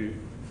equal to,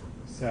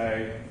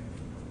 say,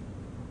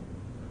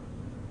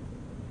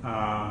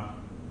 ln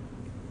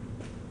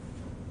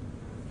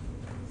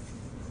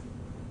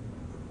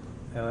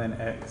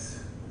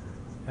x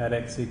at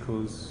x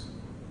equals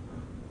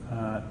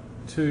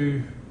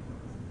 2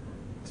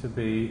 to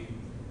be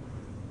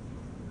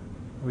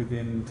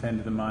within 10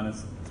 to the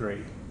minus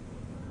 3,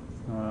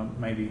 or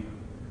maybe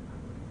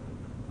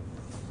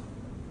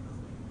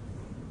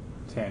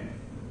 10.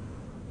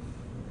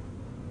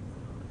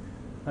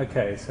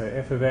 Okay, so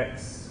f of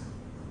x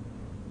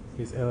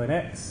is ln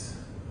x,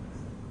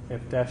 f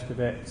dashed of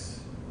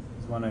x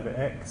is 1 over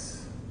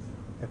x,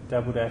 f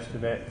double dashed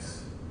of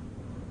x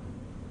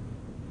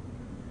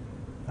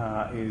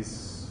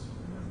is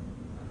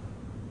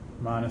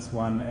minus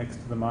 1 x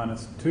to the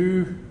minus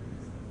 2,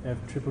 f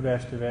triple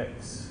dashed of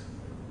x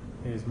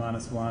is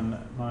minus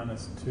 1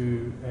 minus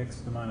 2 x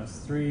to the minus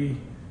 3,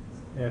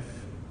 f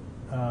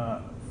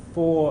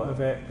 4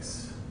 of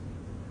x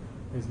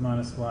is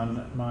minus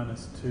 1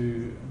 minus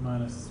 2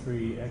 minus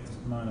 3 x to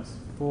the minus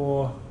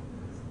 4,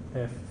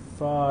 f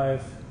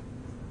 5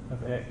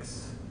 of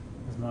x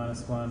is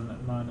minus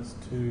 1 minus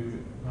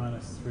 2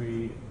 minus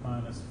 3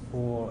 minus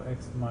 4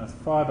 x to the minus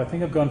 5. I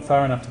think I've gone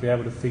far enough to be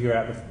able to figure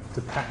out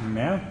the pattern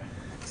now.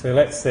 So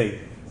let's see.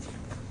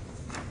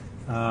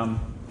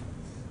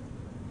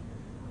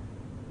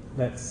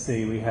 Let's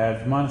see, we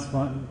have minus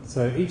 1,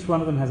 so each one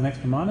of them has an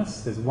extra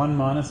minus. There's 1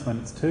 minus when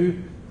it's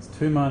 2, there's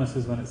 2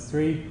 minuses when it's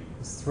 3,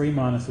 there's 3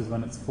 minuses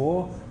when it's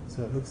 4,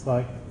 so it looks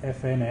like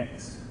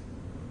fnx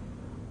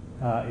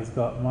is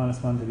got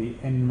minus 1 to the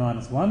n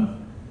minus 1.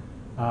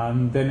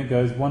 Then it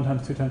goes 1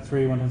 times 2 times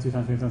 3, 1 times 2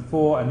 times 3 times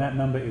 4, and that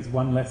number is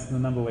 1 less than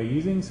the number we're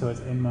using, so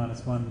it's n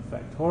minus 1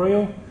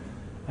 factorial,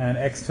 and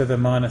x to the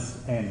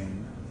minus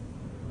n.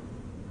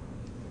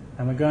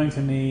 And we're going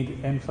to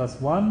need n plus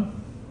 1.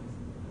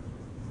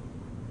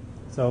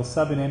 So I'll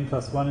sub in n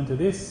plus 1 into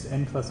this.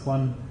 N plus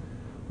 1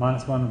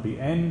 minus 1 would be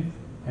n.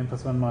 N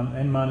plus 1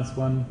 n minus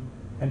 1.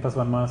 N plus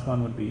 1 minus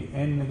 1 would be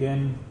n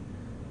again.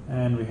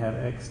 And we have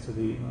x to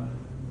the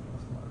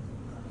minus 1.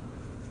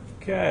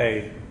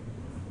 Okay.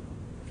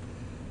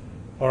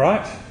 All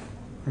right.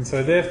 And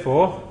so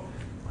therefore,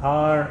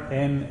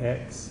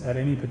 Rnx at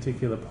any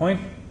particular point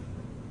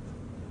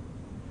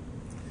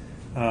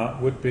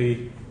would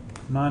be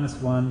minus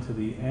 1 to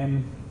the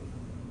n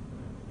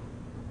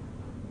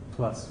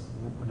plus,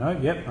 no,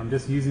 yep, I'm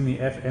just using the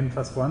fn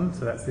plus 1,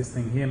 so that's this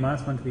thing here,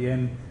 minus 1 to the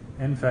n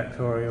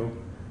factorial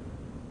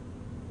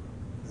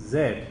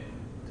z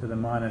to the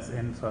minus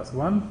n plus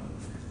 1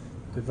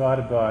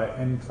 divided by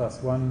n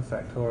plus 1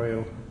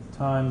 factorial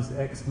times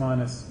x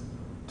minus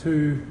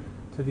 2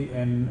 to the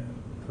n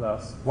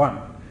plus 1.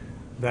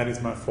 That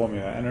is my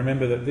formula. And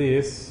remember that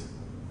this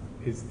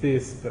is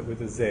this, but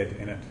with a z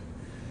in it.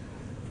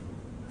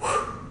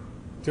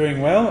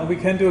 Doing well. We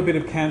can do a bit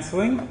of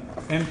cancelling.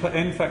 N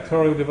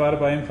factorial divided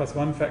by n plus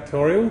 1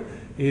 factorial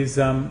is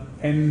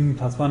n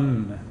plus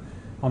 1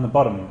 on the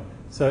bottom.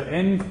 So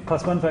n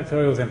plus 1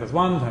 factorial is n plus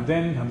 1 times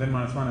n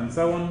minus 1 and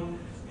so on.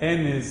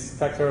 N is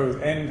factorial is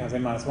n times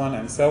n minus 1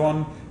 and so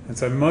on. And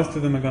so most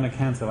of them are going to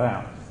cancel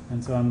out.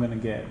 And so I'm going to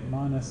get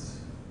minus,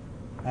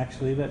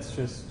 actually let's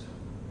just,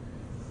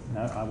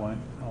 no I won't,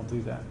 I'll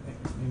do that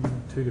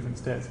in 2 different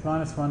steps.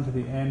 Minus 1 to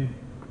the n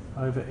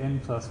over n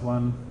plus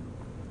 1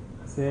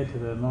 z to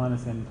the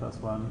minus n plus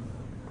 1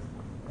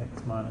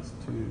 x minus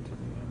 2 to the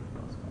n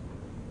plus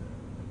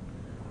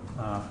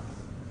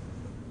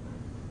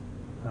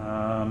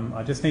 1.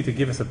 I just need to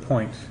give us a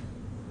point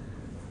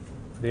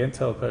for the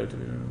n-tailed code to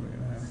be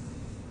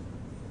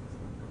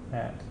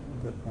at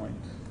the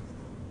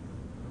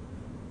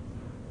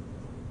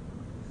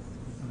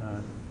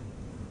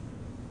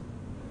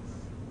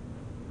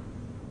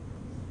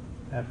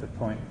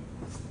point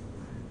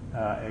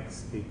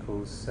x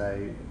equals,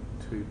 say,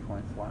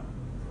 2.1.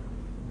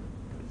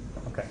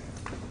 Okay.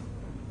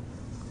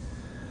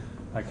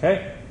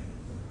 Okay.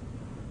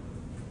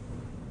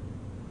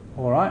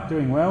 All right,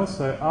 doing well.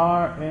 So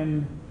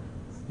Rn,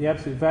 the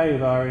absolute value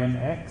of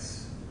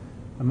Rnx,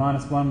 the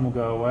minus 1 will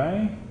go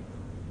away.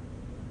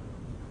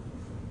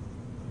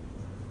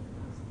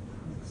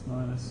 X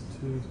minus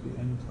 2 to the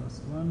n plus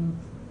 1,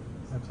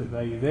 absolute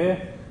value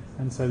there.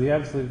 And so the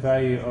absolute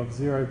value of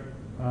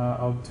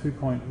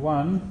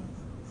 2.1,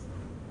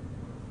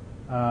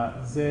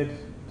 z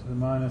to the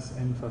minus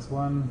n plus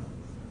 1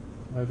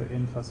 over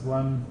n plus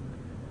 1,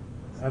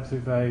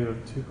 absolute value of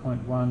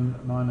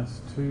 2.1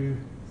 minus 2 to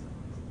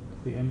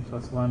the n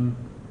plus 1,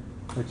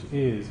 which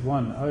is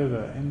 1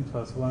 over n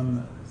plus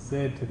 1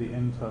 z to the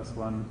n plus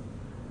 1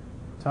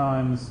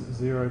 times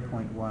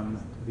 0.1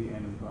 to the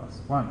n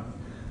plus 1.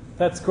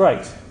 That's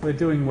great, we're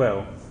doing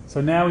well.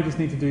 So now we just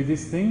need to do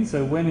this thing.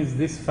 So when is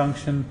this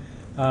function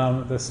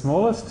the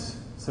smallest?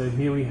 So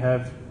here we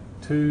have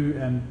 2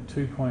 and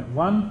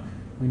 2.1.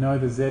 We know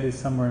the z is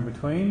somewhere in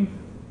between.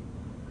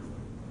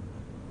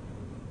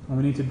 And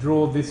we need to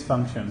draw this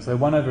function. So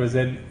 1 over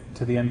z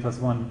to the n plus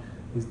 1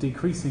 is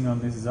decreasing on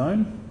this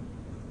zone.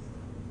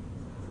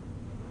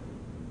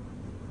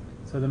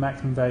 So the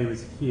maximum value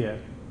is here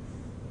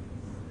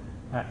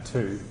at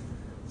 2.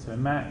 So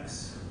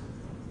max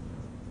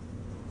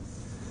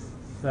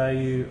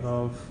value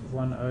of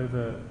 1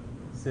 over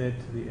z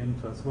to the n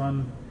plus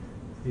 1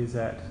 is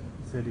at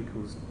z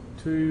equals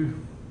 2.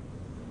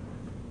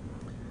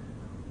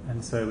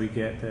 And so we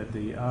get that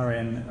the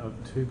Rn of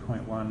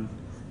 2.1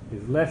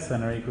 is less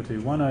than or equal to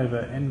 1 over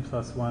n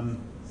plus 1,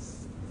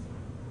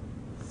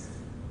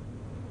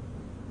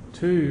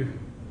 2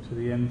 to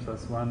the n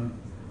plus 1,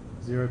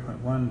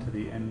 0.1 to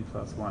the n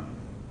plus 1.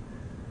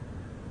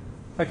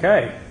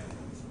 Okay,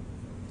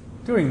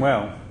 doing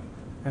well.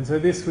 And so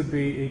this would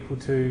be equal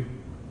to,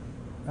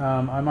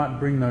 I might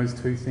bring those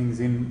two things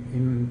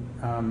in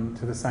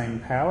to the same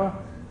power.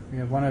 We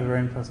have 1 over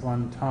n plus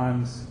 1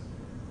 times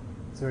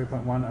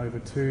 0.1 over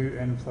 2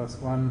 n plus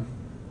 1,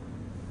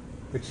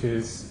 which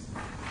is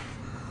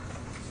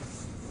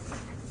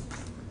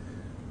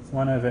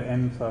 1 over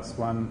n plus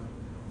 1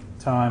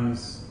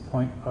 times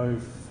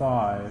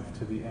 0.05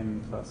 to the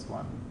n plus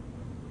 1.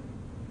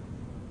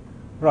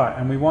 Right,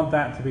 and we want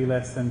that to be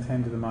less than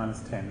 10 to the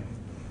minus 10.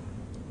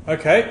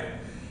 Okay,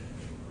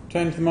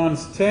 10 to the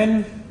minus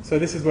 10. So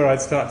this is where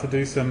I'd start to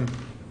do some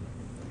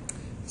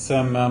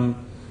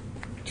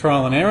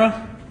trial and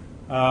error.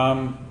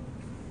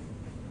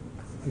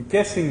 I'm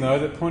guessing though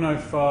that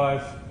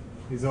 0.05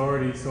 is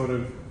already sort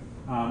of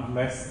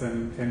less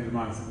than 10 to the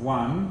minus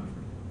 1,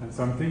 and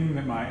so I'm thinking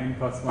that my n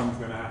plus 1 is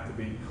going to have to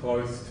be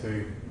close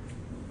to,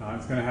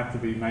 it's going to have to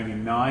be maybe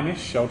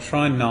 9-ish. I'll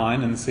try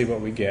 9 and see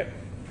what we get.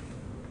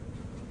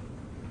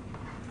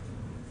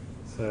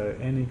 So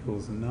n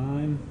equals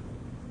 9,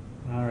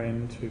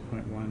 Rn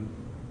 2.1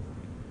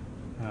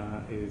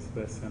 is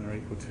less than or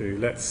equal to,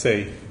 let's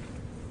see,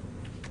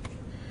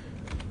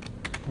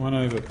 1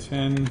 over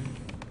 10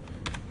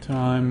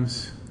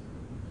 times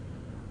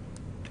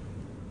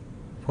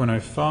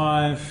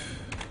 0.05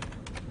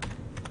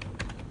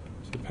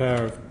 to the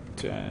power of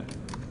 10.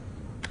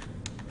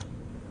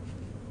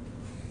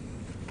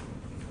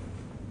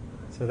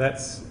 So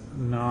that's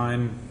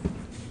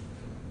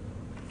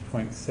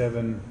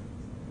 9.7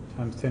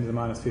 times 10 to the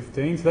minus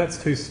 15. So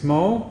that's too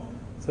small.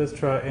 So let's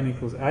try n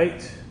equals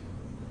 8.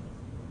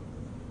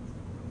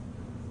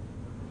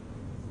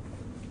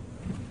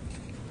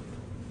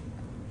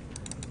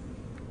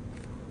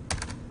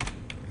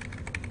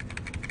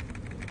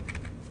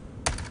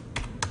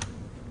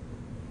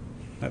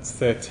 That's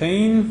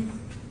 13.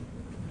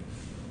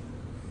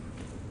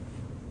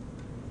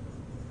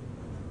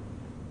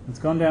 It's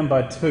gone down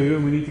by 2,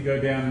 and we need to go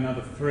down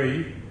another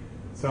 3.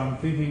 So I'm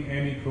thinking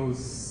n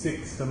equals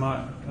 6. I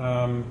might,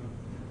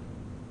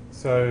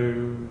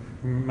 so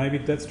maybe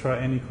let's try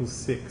n equals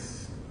 6.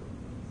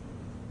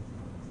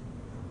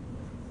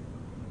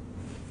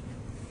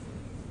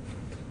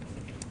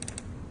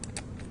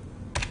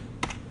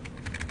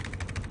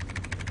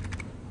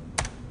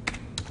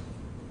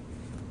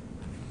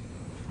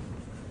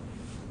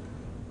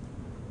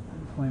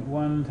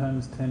 .1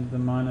 times 10 to the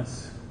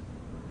minus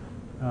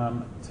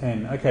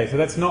 10. Okay, so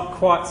that's not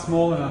quite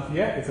small enough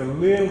yet. It's a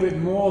little bit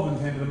more than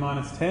 10 to the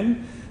minus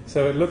 10.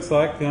 So it looks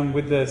like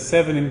with the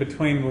 7 in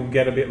between we'll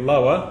get a bit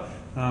lower,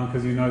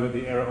 because you know that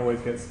the error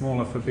always gets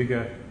smaller for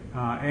bigger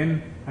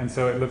n, and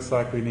so it looks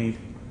like we need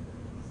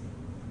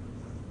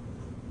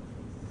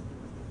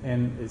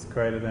n is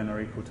greater than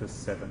or equal to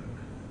 7.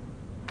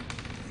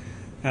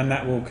 And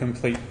that will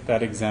complete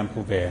that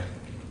example there.